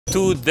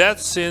Two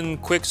deaths in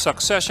quick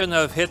succession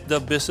have hit the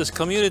business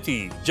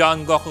community.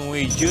 John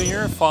Gokongwei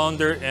Jr.,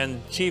 founder and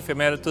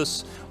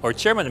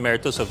Chairman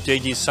Emeritus of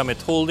JG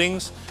Summit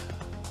Holdings,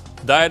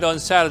 died on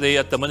Saturday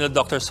at the Manila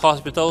Doctors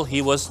Hospital.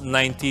 He was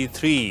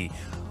 93.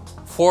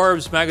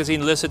 Forbes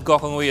magazine listed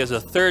Gokongwei as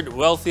the third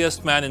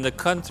wealthiest man in the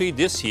country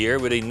this year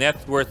with a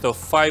net worth of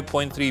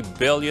 $5.3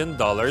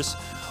 billion.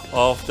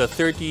 Of the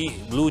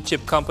 30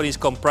 blue-chip companies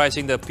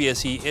comprising the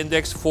PSE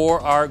index,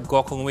 4 are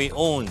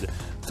Gokongwei-owned.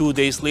 2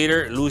 days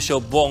later, Lucio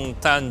Bong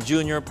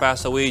Jr.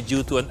 passed away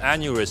due to an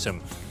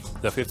aneurysm.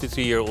 The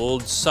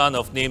 53-year-old son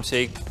of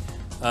namesake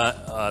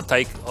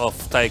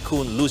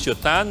tycoon Lucio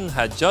Tan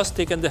had just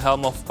taken the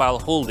helm of PAL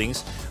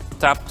Holdings,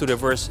 tapped to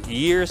reverse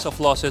years of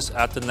losses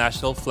at the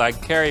national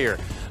flag carrier.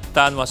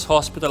 Tan was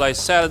hospitalized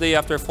Saturday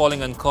after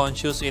falling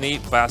unconscious in a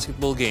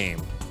basketball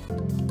game.